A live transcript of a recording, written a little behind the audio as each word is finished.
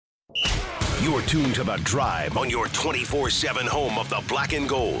You're tuned to The Drive on your 24/7 home of the black and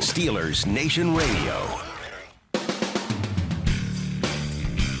gold. Steelers Nation Radio.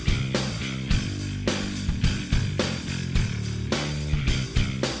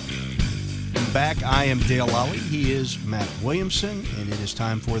 Back. I am Dale Lally. He is Matt Williamson, and it is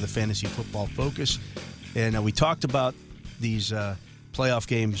time for the Fantasy Football Focus. And we talked about these playoff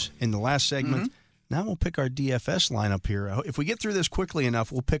games in the last segment. Mm-hmm. Now we'll pick our DFS lineup here. If we get through this quickly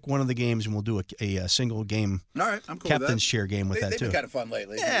enough, we'll pick one of the games and we'll do a single game. All right, I'm cool captain's with that. chair game with that They've too. been kind of fun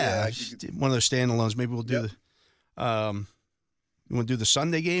lately. Yeah, one of those standalones. Maybe we'll do the. You want to do the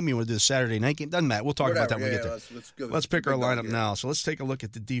Sunday game? You want to do the Saturday night game? Doesn't matter. We'll talk about that when we get there. Let's pick our lineup now. So let's take a look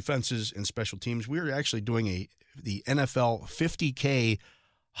at the defenses and special teams. We're actually doing the NFL 50K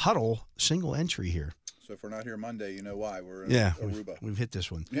huddle single entry here. So if we're not here Monday, you know why. We're in Aruba. We've hit this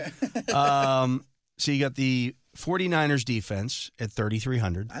one. So you got the 49ers defense at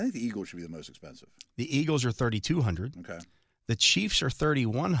 3,300. I think the Eagles should be the most expensive. The Eagles are 3,200. Okay. The Chiefs are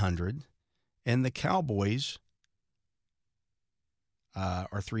 3,100. And the Cowboys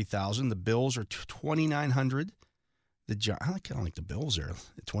are 3,000. The Bills are 2,900. I don't like the Bills there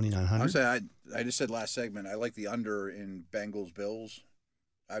at 2,900. I just said last segment, I like the under in Bengals Bills.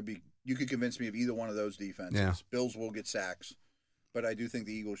 You could convince me of either one of those defenses. Yeah. Bills will get sacks, but I do think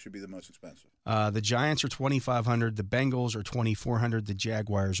the Eagles should be the most expensive. The Giants are 2,500. The Bengals are 2,400. The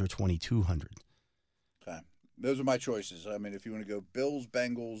Jaguars are 2,200. Okay. Those are my choices. I mean, if you want to go Bills,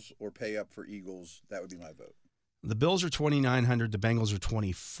 Bengals, or pay up for Eagles, that would be my vote. The Bills are 2,900. The Bengals are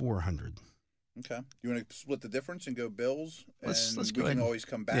 2,400. Okay. You want to split the difference and go Bills? Let's we go ahead. can always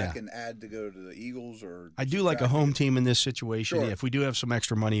come back and add to go to the Eagles or. I do like a home team in this situation. Sure. If we do have some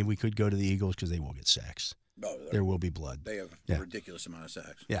extra money, we could go to the Eagles because they will get sacks. Oh, there will be blood. They have a ridiculous amount of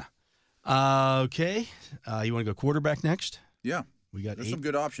sacks. Yeah. Okay. You want to go quarterback next? Yeah. We got There's some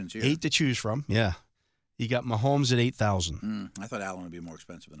good options here. 8 to choose from. Yeah. You got Mahomes at 8,000. I thought Allen would be more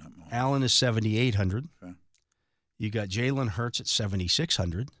expensive than Mahomes. Allen is 7,800. Okay. You got Jalen Hurts at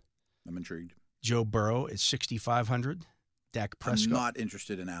 7,600. I'm intrigued. Joe Burrow at 6,500. Dak Prescott. I'm not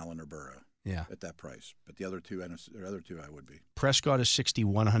interested in Allen or Burrow. Yeah. At that price, but the other two I would be. Prescott is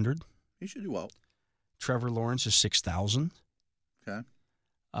 6,100. He should do well. Trevor Lawrence is 6,000. Okay.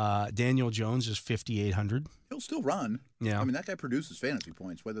 Daniel Jones is 5,800. He'll still run. Yeah. I mean, that guy produces fantasy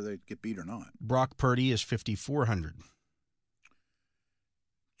points, whether they get beat or not. Brock Purdy is 5,400.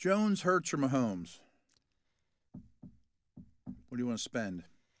 Jones, Hurts, or Mahomes? What do you want to spend?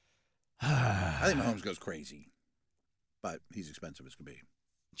 I think Mahomes goes crazy, but he's expensive as could be.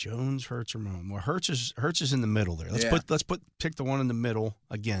 Jones, Hurts, or Mahomes? Well, Hurts is in the middle there. Let's pick the one in the middle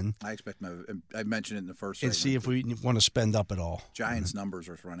again. I mentioned it in the first and segment. see if we want to spend up at all. Giants' numbers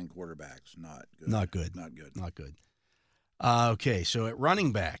are running quarterbacks. Not good. Not good. Okay, so at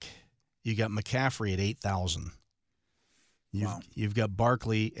running back, you got McCaffrey at 8,000. You've got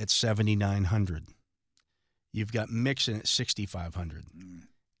Barkley at 7,900. You've got Mixon at 6,500.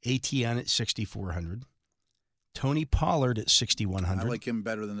 ATN at 6,400. Tony Pollard at 6,100. I like him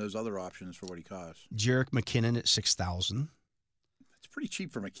better than those other options for what he costs. Jerick McKinnon at 6,000. It's pretty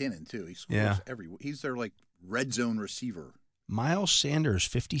cheap for McKinnon too. He scores he's their like red zone receiver. Miles Sanders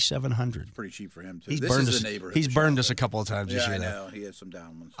 5,700. It's pretty cheap for him too. He's burned us a couple of times this year. I know. He has some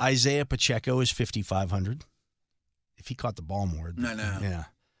down ones. Isaiah Pacheco is 5,500. If he caught the ball more. I know. Yeah.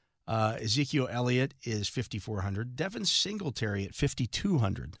 Ezekiel Elliott is 5,400. Devin Singletary at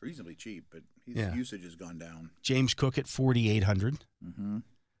 5,200. Reasonably cheap, but his usage has gone down. James Cook at 4,800. Mm-hmm.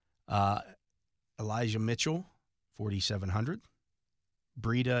 Elijah Mitchell, 4,700.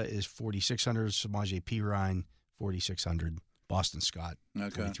 Breida is 4,600. Samaje Perine, 4,600. Boston Scott,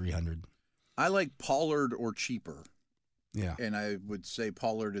 4,300. I like Pollard or cheaper. Yeah. And I would say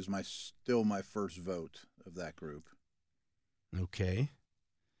Pollard is still my first vote of that group. Okay.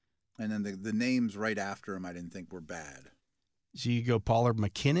 And then the names right after him I didn't think were bad. So you go Pollard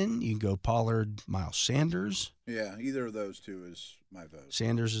McKinnon, you can go Pollard Miles Sanders. Yeah, either of those two is my vote.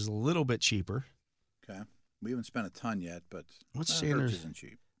 Sanders is a little bit cheaper. Okay. We haven't spent a ton yet, but Sanders isn't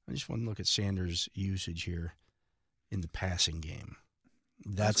cheap. I just want to look at Sanders' usage here in the passing game.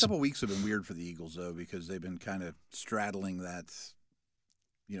 Last couple of weeks have been weird for the Eagles, though, because they've been kind of straddling that,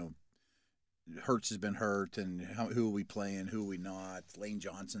 Hurts has been hurt, and who are we playing, who are we not? Lane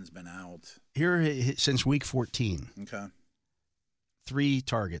Johnson's been out. Here, since week 14. Okay. 3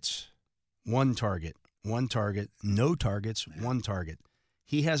 targets, 1 target, no targets, 1 target.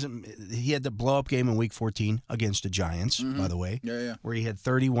 He had the blow-up game in week 14 against the Giants, by the way, where he had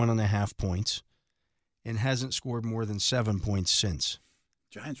 31.5 points and hasn't scored more than 7 points since.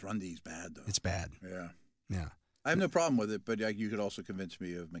 Giants run D's bad, though. It's bad. Yeah. Yeah. I have no problem with it, but you could also convince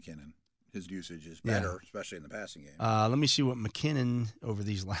me of McKinnon. his usage is better, especially in the passing game. Let me see what McKinnon over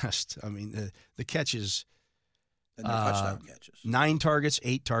these last. I mean, the catches. And the touchdown catches. 9 targets,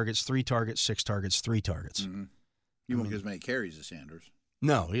 8 targets, 3 targets, 6 targets, 3 targets. Mm-hmm. You won't get as many carries as Sanders.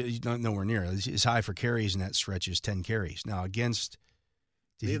 No, he's nowhere near. His high for carries in that stretch is 10 carries. Now, against...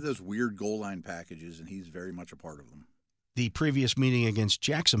 They have those weird goal line packages, and he's very much a part of them. The previous meeting against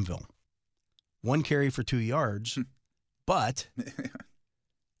Jacksonville, 1 carry for 2 yards, but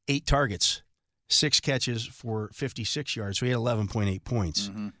 8 targets, 6 catches for 56 yards. So he had 11.8 points.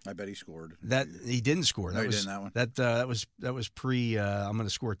 Mm-hmm. I bet he scored. That he didn't score. He didn't that one. That was pre. I'm going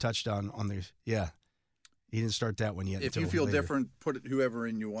to score a touchdown on the. Yeah, he didn't start that one yet. If you feel different, put whoever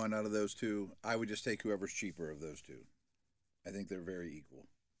in you want out of those two. I would just take whoever's cheaper of those two. I think they're very equal.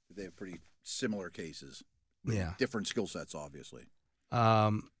 They have pretty similar cases. Yeah. Different skill sets, obviously. I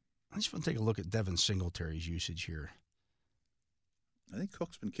just want to take a look at Devin Singletary's usage here. I think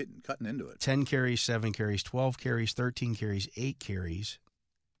Cook's been cutting into it. 10 carries, 7 carries, 12 carries, 13 carries, 8 carries.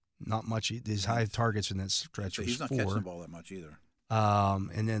 Not much. His high targets in that stretch was 4. He's not catching the ball that much either.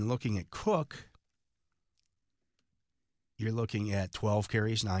 And then looking at Cook, you're looking at 12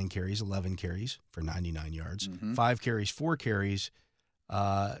 carries, 9 carries, 11 carries for 99 yards. 5 carries, 4 carries.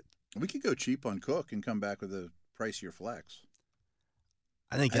 We could go cheap on Cook and come back with a pricier flex.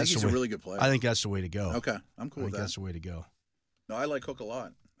 I think he's a really good player. I think that's the way to go. Okay, I'm cool with that. That's the way to go. No, I like Cook a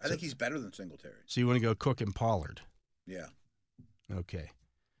lot. I think he's better than Singletary. So you want to go Cook and Pollard? Yeah. Okay.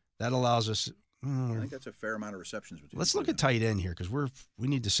 That allows us. I think that's a fair amount of receptions. Let's look at tight end here because we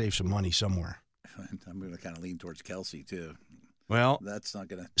need to save some money somewhere. I'm going to kind of lean towards Kelsey too. Well, that's not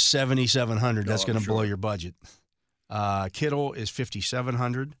going to 7,700. That's going to blow sure. your budget. Kittle is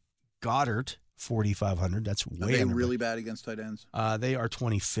 5,700. Goddard 4,500. That's way. Are they really bad against tight ends? They are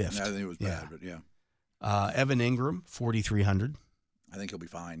 25th. I think it was bad, but yeah. Evan Ingram 4,300. I think he'll be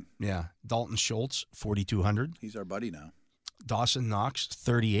fine. Yeah. Dalton Schultz 4,200. He's our buddy now. Dawson Knox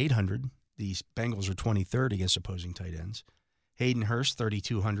 3,800. These Bengals are 23rd against opposing tight ends. Hayden Hurst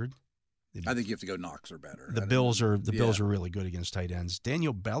 3,200. I think you have to go Knox or better. The Bills are really good against tight ends.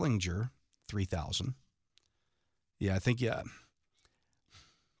 Daniel Bellinger 3,000. Yeah, I think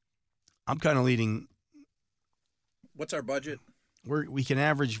I'm kind of leading. What's our budget? We can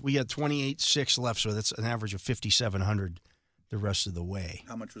average. We got 28.6 left, so that's an average of 5,700 the rest of the way.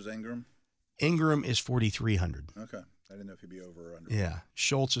 How much was Ingram? Ingram is 4,300. Okay, I didn't know if he'd be over or under. Yeah,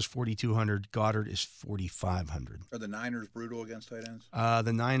 Schultz is 4,200. Goddard is 4,500. Are the Niners brutal against tight ends?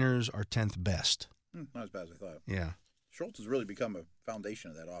 The Niners are 10th best. Not as bad as I thought. Yeah, Schultz has really become a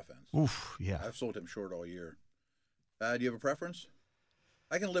foundation of that offense. Oof, yeah. I've sold him short all year. Do you have a preference?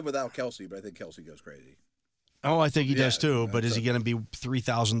 I can live without Kelsey, but I think Kelsey goes crazy. Oh, I think he does too. But is he going to be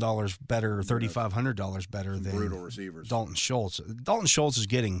 $3,000 better or $3,500 better than brutal receivers? Dalton Schultz. Dalton Schultz is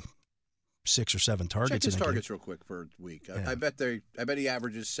getting 6 or 7 targets. Check his targets real quick per week. Yeah. I bet he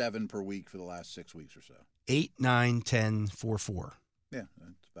averages 7 per week for the last 6 weeks or so. 8, 9, 10, 4, 4. Yeah,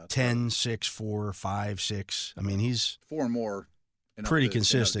 that's about 10, 6, 4, 5, 6. I mean, he's 4 and more. Pretty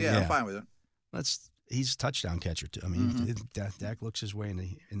consistent. Yeah, I'm fine with it. He's a touchdown catcher too. I mean, Dak looks his way in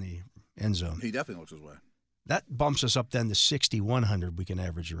the end zone. He definitely looks his way. That bumps us up then to 6,100. We can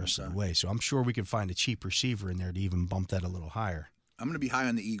average the rest of the way. So I'm sure we can find a cheap receiver in there to even bump that a little higher. I'm going to be high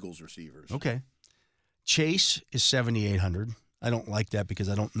on the Eagles receivers. Okay. Chase is 7,800. I don't like that because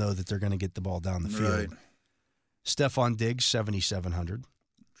I don't know that they're going to get the ball down the field. Right. Stephon Diggs, 7,700.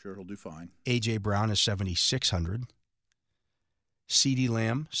 Sure, he'll do fine. A.J. Brown is 7,600. CeeDee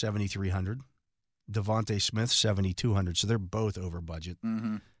Lamb, 7,300. Devontae Smith, 7,200. So they're both over budget.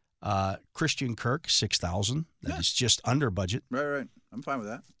 Mm-hmm. Christian Kirk, 6,000. That is just under budget. Right. I'm fine with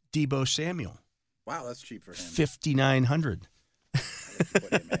that. Debo Samuel. Wow, that's cheap for him. 5,900.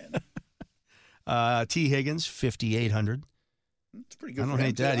 T. Higgins, 5,800. It's pretty good. I don't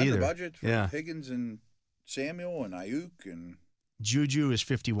hate that either. Under budget for Higgins and Samuel and Ayuk and Juju is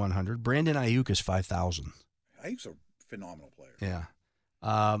 5,100. Brandon Ayuk is 5,000. Ayuk's a phenomenal player. Yeah.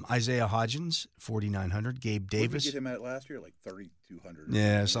 Isaiah Hodgins, 4,900. Gabe Davis. What did we get him at last year? Like 3,200.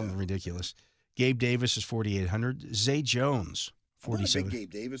 Yeah, something ridiculous. Gabe Davis is 4,800. Zay Jones, 47. I'm not a big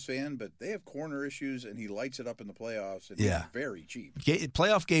Gabe Davis fan, but they have corner issues, and he lights it up in the playoffs, and he's very cheap.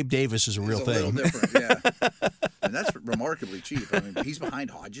 Playoff Gabe Davis is a real thing. It's a little different, yeah. And that's remarkably cheap. I mean, he's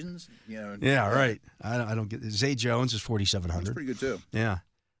behind Hodgins. Yeah, right. I don't get it. Zay Jones is 4,700. That's pretty good, too. Yeah.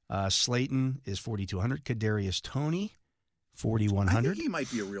 Slayton is 4,200. Kadarius Toney, 4,100. I think he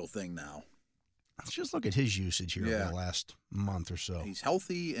might be a real thing now. Let's just look at his usage here over the last month or so. He's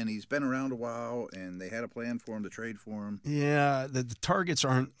healthy, and he's been around a while, and they had a plan for him to trade for him. Yeah, the targets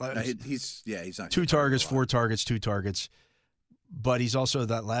aren't. He's not 2 targets, 4 targets, 2 targets. But he's also,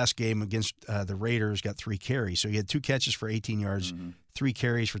 that last game against the Raiders, got 3 carries. So he had 2 catches for 18 yards, 3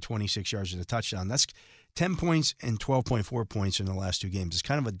 carries for 26 yards and a touchdown. That's 10 points and 12.4 points in the last 2 games. It's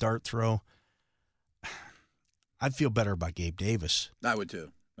kind of a dart throw. I'd feel better about Gabe Davis. I would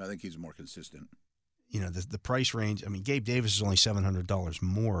too. I think he's more consistent. You know, the price range. I mean, Gabe Davis is only $700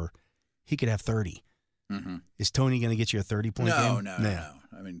 more. He could have 30. Mm-hmm. Is Tony going to get you a 30-point game? No.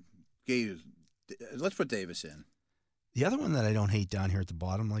 I mean, let's put Davis in. The other one that I don't hate down here at the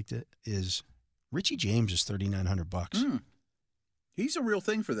bottom like that is Richie James is $3,900. He's a real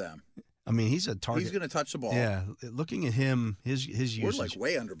thing for them. I mean, he's a target. He's going to touch the ball. Yeah, looking at him, his usage. We're like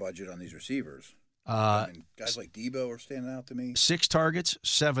way under budget on these receivers. I mean, guys like Debo are standing out to me. 6 targets,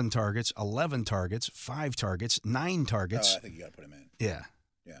 7 targets, 11 targets, 5 targets, 9 targets. I think you got to put him in. Yeah.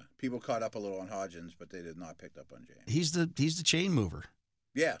 Yeah. People caught up a little on Hodgins, but they did not pick up on James. He's the chain mover.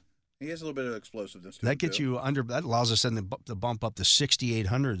 Yeah. He has a little bit of explosiveness to him, That gets you under. That allows us then to bump up to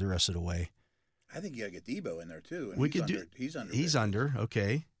 6,800 the rest of the way. I think you got to get Debo in there too. And We could do. He's under. He's under.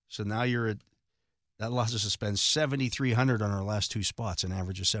 Okay. So now you're at. That allows us to spend 7,300 on our last 2 spots, an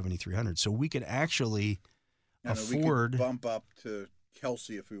average of 7,300. So we could actually afford. We could bump up to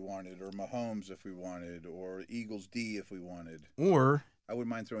Kelsey if we wanted, or Mahomes if we wanted, or Eagles D if we wanted. Or I wouldn't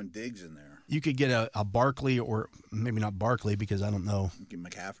mind throwing Diggs in there. you could get a Barkley, or maybe not Barkley because I don't know. Get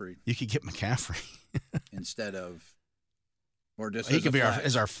McCaffrey. You could get McCaffrey instead of, or just he could be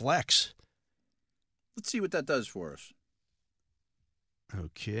as our flex. Let's see what that does for us.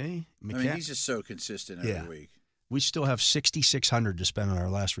 Okay. I mean, he's just so consistent every week. We still have 6,600 to spend on our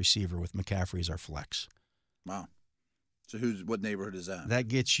last receiver with McCaffrey as our flex. Wow. So what neighborhood is that? That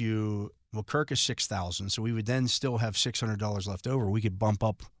gets you, well, Kirk is 6,000, so we would then still have $600 left over. We could bump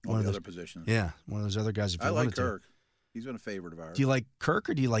up one of the other positions. Yeah, one of those other guys if you wanted to. I like Kirk. He's been a favorite of ours. Do you like Kirk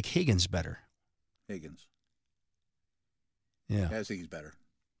or do you like Higgins better? Higgins. Yeah. I think he's better.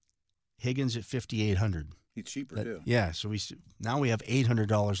 Higgins at 5,800. He's cheaper too. Yeah, so now we have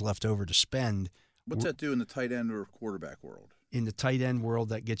 $800 left over to spend. What's that do in the tight end or quarterback world? In the tight end world,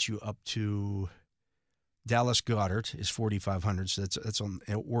 that gets you up to Dallas Goedert is 4,500. So that's on,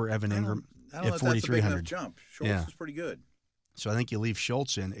 or Evan Ingram at 4,300. Jump. Schultz is pretty good. So I think you leave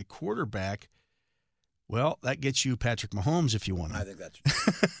Schultz in at quarterback. Well, that gets you Patrick Mahomes if you want him. I think that's.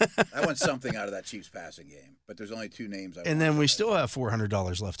 I want something out of that Chiefs passing game, but there's only 2 names. And then we still have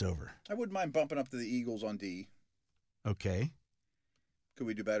 $400 left over. I wouldn't mind bumping up to the Eagles on D. Okay. Could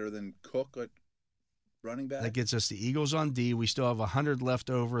we do better than Cook at running back? That gets us the Eagles on D. We still have 100 left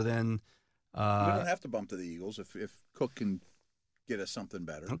over. Then we don't have to bump to the Eagles if Cook can get us something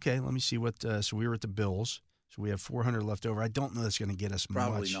better. Okay, let me see what. So we were at the Bills. So we have 400 left over. I don't know that's going to get us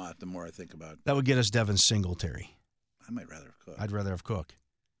Probably much. not, the more I think about it. That would get us Devin Singletary. I might rather have Cook. I'd rather have Cook.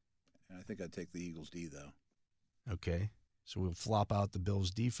 And I think I'd take the Eagles D, though. Okay. So we'll flop out the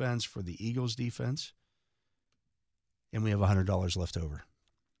Bills defense for the Eagles defense. And we have $100 left over.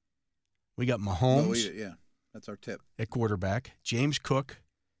 We got Mahomes. Yeah, that's our tip. At quarterback. James Cook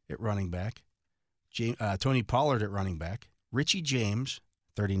at running back. Tony Pollard at running back. Richie James,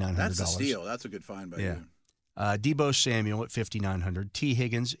 $3,900. That's a steal. That's a good find by you. Debo Samuel at $5,900. T.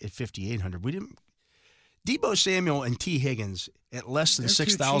 Higgins at $5,800. Debo Samuel and T. Higgins at less than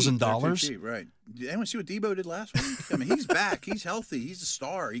 $6,000. Right. Did anyone see what Debo did last week? I mean, he's back. He's healthy. He's a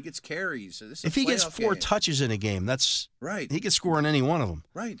star. He gets carries. So if he gets 4 touches in a game, that's right. He could score on any one of them.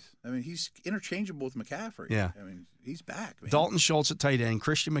 Right. I mean, he's interchangeable with McCaffrey. Yeah. I mean, he's back. Man. Dalton Schultz at tight end.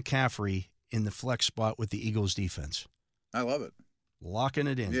 Christian McCaffrey in the flex spot with the Eagles defense. I love it. Locking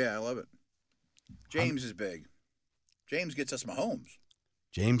it in. Yeah, I love it. James is big. James gets us Mahomes.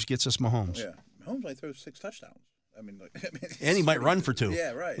 Yeah. Mahomes might throw 6 touchdowns. And he might run for 2.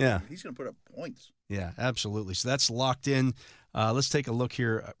 Yeah, right. Yeah. He's going to put up points. Yeah, absolutely. So that's locked in. Let's take a look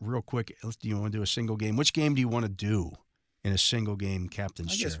here real quick. Do you want to do a single game? Which game do you want to do in a single game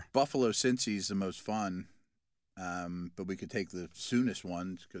captain's chair? I guess Buffalo Cincy is the most fun, but we could take the soonest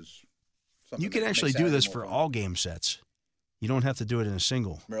ones because you can actually do this for all game sets. You don't have to do it in a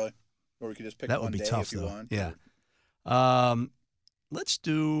single. Really? Or we could just pick that one would be day tough, if you though. want. Yeah. Let's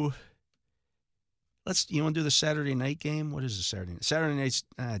do. You want to do the Saturday night game? What is the Saturday night? Saturday night's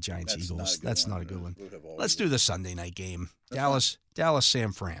Giants Eagles. That's not a good one. Let's do the Sunday night game. Dallas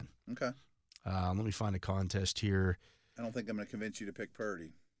San Fran. Okay. Let me find a contest here. I don't think I'm going to convince you to pick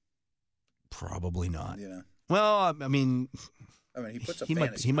Purdy. Probably not. Yeah. Well, I mean, he puts up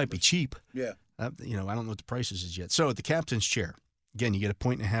he might be cheap. Yeah. I don't know what the prices is yet. So at the captain's chair, again, you get 1.5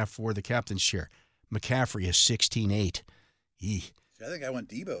 points for the captain's chair. McCaffrey is 16.8. I think I want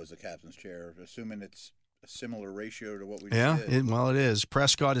Debo as the captain's chair, assuming it's a similar ratio to what we Yeah, just did. it is.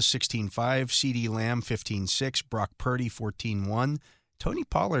 Prescott is 16.5, C.D. Lamb 15.6, Brock Purdy 14.1, Tony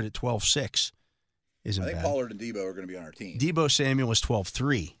Pollard at 12.6. Isn't I think bad. Pollard and Debo are going to be on our team. Debo Samuel is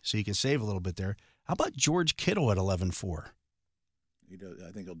 12.3, so you can save a little bit there. How about George Kittle at 11.4?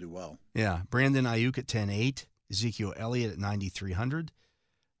 I think he'll do well. Yeah, Brandon Ayuk at 10.8, Ezekiel Elliott at 9,300.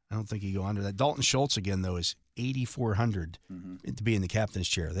 I don't think you go under that. Dalton Schultz, again, though, is 8,400 to be in the captain's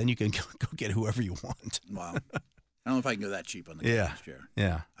chair. Then you can go get whoever you want. Wow. I don't know if I can go that cheap on the Yeah. captain's chair.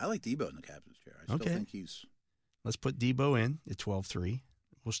 Yeah. I like Debo in the captain's chair. I still think he's... Let's put Debo in at 12.3.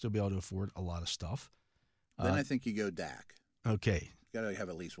 We'll still be able to afford a lot of stuff. Then I think you go Dak. Okay. You got to have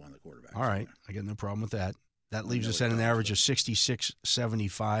at least one of the quarterbacks. All right. I got no problem with that. That leaves us at an average of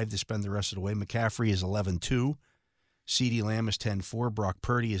 66.75 to spend the rest of the way. McCaffrey is 11.2. C.D. Lamb is 10.4. Brock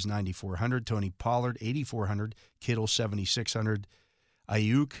Purdy is 9,400. Tony Pollard, 8,400. Kittle, 7,600.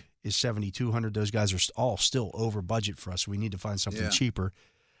 Ayuk is 7,200. Those guys are all still over budget for us. So we need to find something cheaper.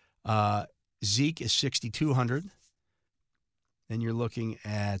 Zeke is 6,200. Then you're looking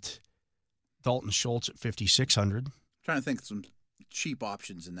at Dalton Schultz at 5,600. Trying to think of some cheap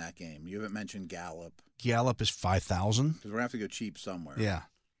options in that game. You haven't mentioned Gallup. Gallup is 5,000. Because we're going to have to go cheap somewhere. Yeah.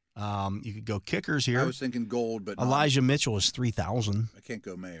 You could go kickers here. I was thinking gold, but Elijah Mitchell is 3,000. I can't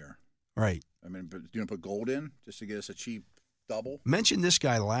go Mayer. Right. I mean, but you want to put gold in just to get us a cheap double? Mentioned this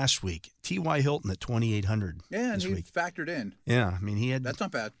guy last week, T.Y. Hilton at 2,800. Yeah, and this he week. factored in. Yeah, I mean, That's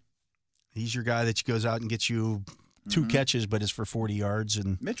not bad. He's your guy that goes out and gets you 2 catches, but it's for 40 yards.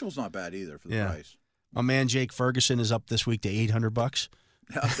 And Mitchell's not bad either for the price. My man Jake Ferguson is up this week to $800.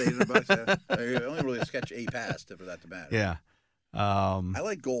 Up to $800. Yeah. I only really sketch 8 past for that to matter. Yeah. I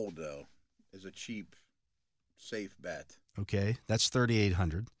like gold though, as a cheap, safe bet. Okay, that's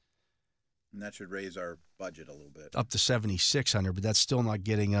 3,800. And that should raise our budget a little bit. Up to 7,600, but that's still not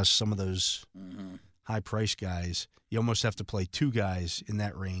getting us some of those high price guys. You almost have to play 2 guys in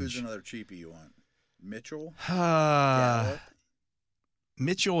that range. Who's another cheapie you want? Mitchell?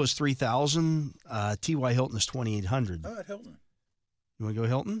 Mitchell is 3,000. T.Y. Hilton is 2,800. How about Hilton? You want to go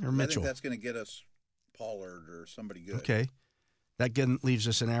Hilton or Mitchell? I think that's going to get us Pollard or somebody good. Okay. That leaves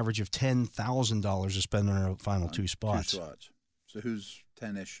us an average of $10,000 to spend on our final 2 spots. 2 spots. So who's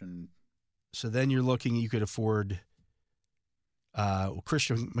 10-ish? And so then you're looking, you could afford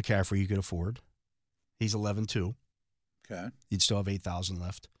Christian McCaffrey, you could afford. He's 11.2. Okay. You'd still have 8,000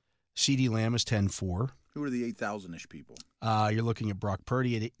 left. C.D. Lamb is 10.4. Who are the 8,000-ish people? You're looking at Brock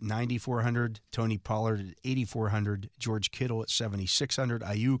Purdy at 9,400, Tony Pollard at 8,400, George Kittle at 7,600,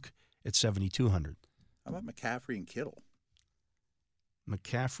 Ayuk at 7,200. How about McCaffrey and Kittle?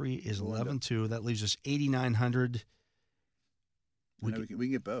 McCaffrey is 11.2. That leaves us 8,900. We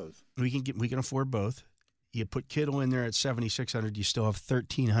can get both. We can afford both. You put Kittle in there at 7,600. You still have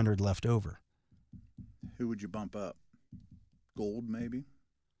 1,300 left over. Who would you bump up? Gold, maybe.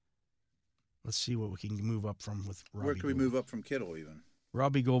 Let's see what we can move up from with Robbie. Where could we move up from Kittle even?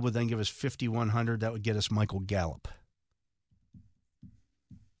 Robbie Gould would then give us 5,100. That would get us Michael Gallup.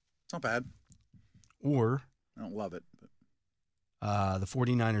 It's not bad. Or I don't love it. But the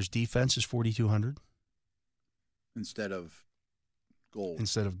 49ers defense is 4,200. Instead of Gold.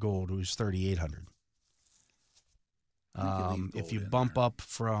 Who's 3,800. If you bump up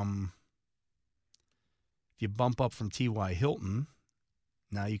from T.Y. Hilton,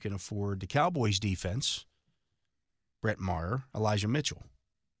 now you can afford the Cowboys defense, Brett Maher, Elijah Mitchell.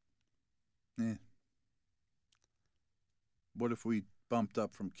 Yeah. What if we bumped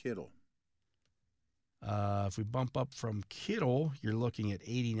up from Kittle? If we bump up from Kittle, you're looking at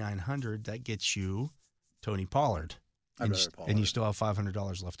 8,900. That gets you Tony Pollard. And you still have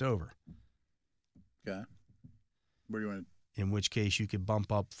 $500 left over. Okay. Where do you want to? In which case you could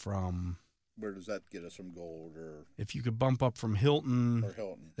bump up from. Where does that get us from Gold or? If you could bump up from Hilton,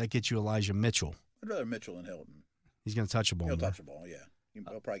 that gets you Elijah Mitchell. I'd rather Mitchell than Hilton. He's going to touch a ball. He'll touch a ball, yeah.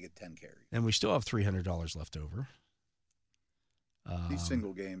 He'll probably get 10 carries. And we still have $300 left over. These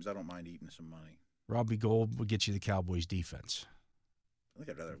single games, I don't mind eating some money. Robbie Gould will get you the Cowboys defense. I think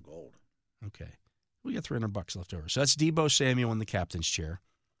I'd rather have Gold. Okay. We got $300 left over. So that's Debo Samuel in the captain's chair.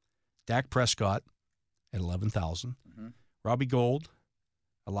 Dak Prescott at 11,000. Robbie Gould,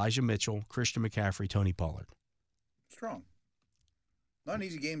 Elijah Mitchell, Christian McCaffrey, Tony Pollard. Strong. Not an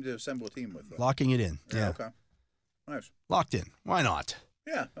easy game to assemble a team with, though. Locking it in. Yeah. Okay. Nice. Locked in. Why not?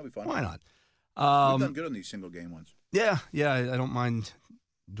 Yeah, that'll be fun. Why not? We've done good on these single game ones. Yeah, I don't mind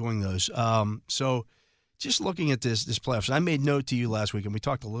doing those. So just looking at this playoffs, I made note to you last week, and we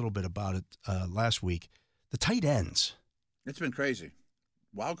talked a little bit about it last week. The tight ends. It's been crazy.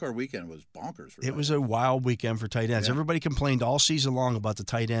 Wild card weekend was bonkers. It was a wild weekend for tight ends. Yeah. Everybody complained all season long about the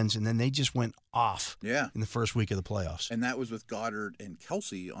tight ends, and then they just went off Yeah. in the first week of the playoffs. And that was with Goddard and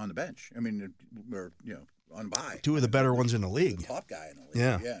Kelsey on the bench. I mean, or on bye. Two of the better ones in the league. The top guy in the league.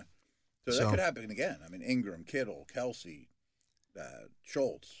 Yeah. Yeah. So that could happen again. I mean, Ingram, Kittle, Kelsey,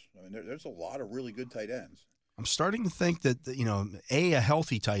 Schultz. I mean, there's a lot of really good tight ends. I'm starting to think that, a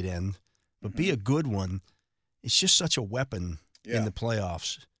healthy tight end, but B, a good one. It's just such a weapon in the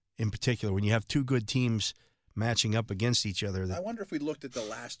playoffs, in particular, when you have two good teams matching up against each other. I wonder if we looked at the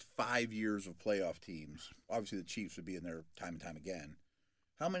last 5 years of playoff teams. Obviously, the Chiefs would be in there time and time again.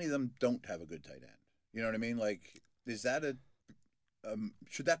 How many of them don't have a good tight end? You know what I mean? Like, is that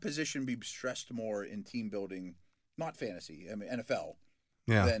should that position be stressed more in team building, not fantasy, I mean NFL,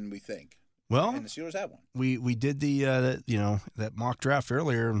 than we think? Well, and the Steelers have one. We did that mock draft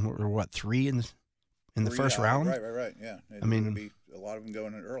earlier, and we're what, 3 in the first round? Right. Yeah. I mean, would be a lot of them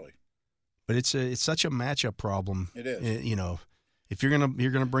going in early. But it's such a matchup problem. It is. If you're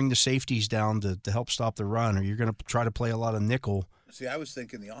gonna bring the safeties down to help stop the run, or you're gonna try to play a lot of nickel. See, I was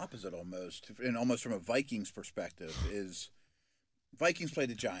thinking the opposite almost, and almost from a Vikings perspective is Vikings play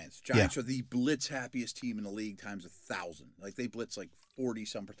the Giants. Giants are the blitz happiest team in the league times 1,000. Like they blitz like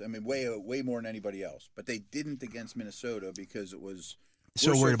 40-some%. I mean, way more than anybody else. But they didn't against Minnesota because it was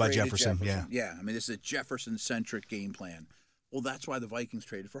so worried about Jefferson. Yeah. I mean, this is a Jefferson-centric game plan. Well, that's why the Vikings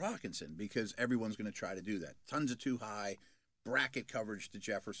traded for Hawkinson, because everyone's going to try to do that. Tons of too high bracket coverage to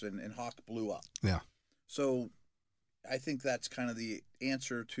Jefferson, and Hawk blew up. Yeah. So I think that's kind of the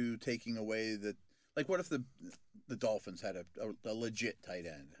answer to taking away the – like, what if the Dolphins had a legit tight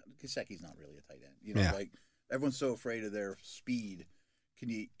end? Gesicki's not really a tight end. Like everyone's so afraid of their speed. Can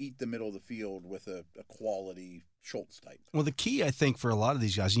you eat the middle of the field with a quality Schultz type? Well, the key, I think, for a lot of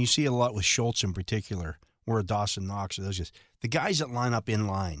these guys, and you see it a lot with Schultz in particular, or Dawson Knox, or those guys, the guys that line up in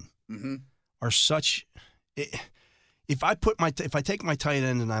line are such. If I take my tight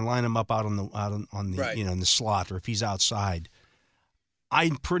end and I line him up out on the right. In the slot, or if he's outside, I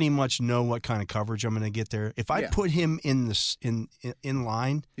pretty much know what kind of coverage I'm going to get there. If I put him in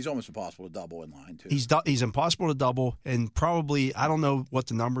line, he's almost impossible to double in line too. He's impossible to double, and probably, I don't know what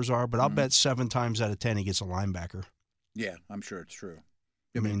the numbers are, but I'll bet 7 times out of 10 he gets a linebacker. Yeah, I'm sure it's true.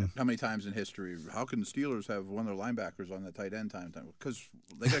 I mean, how many times in history? How can the Steelers have one of their linebackers on the tight end time? Because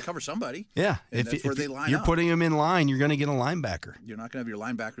they got to cover somebody. Yeah, that's where they line you're up. Putting them in line, you're going to get a linebacker. You're not going to have your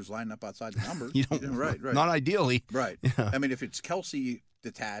linebackers lining up outside the number. You don't. Right. Not ideally. Right. Yeah. I mean, if it's Kelsey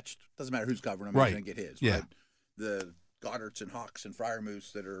detached, doesn't matter who's covering him. Right. He's going to get his. Yeah. But the Goddards and Hawks and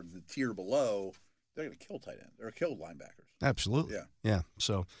Freiermuths that are the tier below, they're going to kill tight ends or kill linebackers. Absolutely. Yeah. Yeah.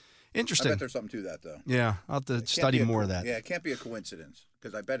 So interesting. I bet there's something to that, though. Yeah, I'll have to study more of that. Yeah, it can't be a coincidence,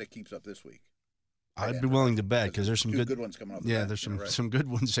 because I bet it keeps up this week. I'd be willing to bet, because there's some good ones coming up. Yeah, there's some good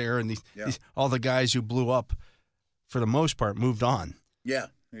ones there, and these all the guys who blew up, for the most part, moved on. Yeah,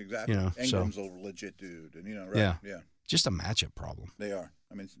 exactly. Ingram's a legit dude, and right? Yeah. Just a matchup problem. They are.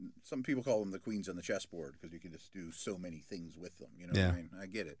 I mean, some people call them the queens on the chessboard because you can just do so many things with them. You know what I mean? I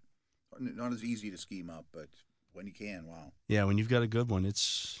get it. Not as easy to scheme up, but when you can, wow. Yeah, when you've got a good one,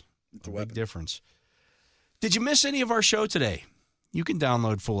 it's a big difference. Did you miss any of our show today? You can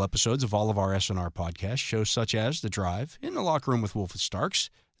download full episodes of all of our SNR podcasts, shows such as The Drive, In the Locker Room with Wolf and Starks,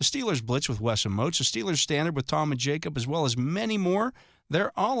 The Steelers Blitz with Wes and Moats, The Steelers Standard with Tom and Jacob, as well as many more.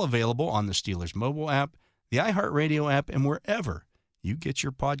 They're all available on the Steelers mobile app, the iHeartRadio app, and wherever you get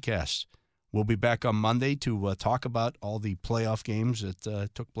your podcasts. We'll be back on Monday to talk about all the playoff games that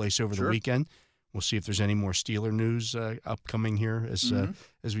took place over the weekend. We'll see if there's any more Steeler news upcoming here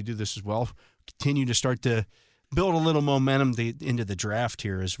as we do this as well. Continue to start to build a little momentum into the draft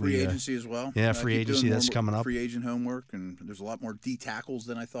here as free agency as well. Yeah, free agency that's coming up. Free agent homework, and there's a lot more D tackles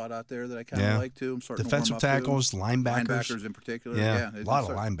than I thought out there that I kind of like too. I'm starting defensive to warm up tackles, linebackers in particular. Yeah, a lot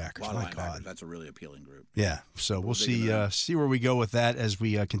of linebackers. A lot My of linebackers. God, that's a really appealing group. Yeah, so we'll see where we go with that as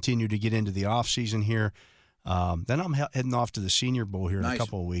we continue to get into the off season here. Then I'm heading off to the Senior Bowl here in a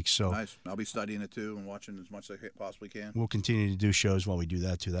couple of weeks. So nice. I'll be studying it too and watching as much as I possibly can. We'll continue to do shows while we do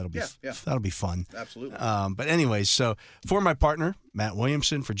that too. That'll be fun. Absolutely. But anyways, so for my partner Matt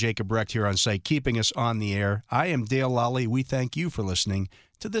Williamson, for Jacob Recht here on site, keeping us on the air, I am Dale Lally. We thank you for listening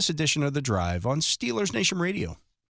to this edition of The Drive on Steelers Nation Radio.